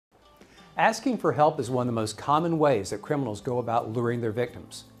Asking for help is one of the most common ways that criminals go about luring their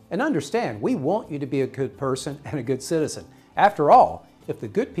victims. And understand, we want you to be a good person and a good citizen. After all, if the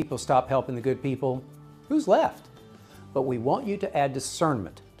good people stop helping the good people, who's left? But we want you to add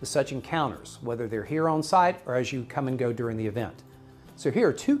discernment to such encounters, whether they're here on site or as you come and go during the event. So here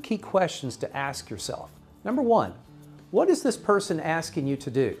are two key questions to ask yourself. Number one, what is this person asking you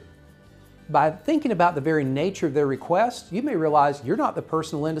to do? By thinking about the very nature of their request, you may realize you're not the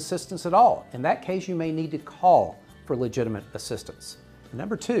person to lend assistance at all. In that case, you may need to call for legitimate assistance. And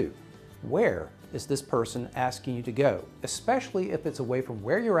number two, where is this person asking you to go, especially if it's away from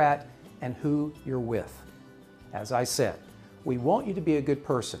where you're at and who you're with? As I said, we want you to be a good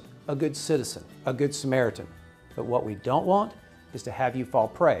person, a good citizen, a good Samaritan. But what we don't want is to have you fall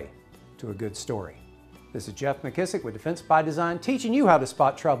prey to a good story. This is Jeff McKissack with Defense by Design, teaching you how to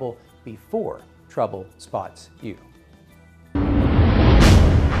spot trouble before trouble spots you.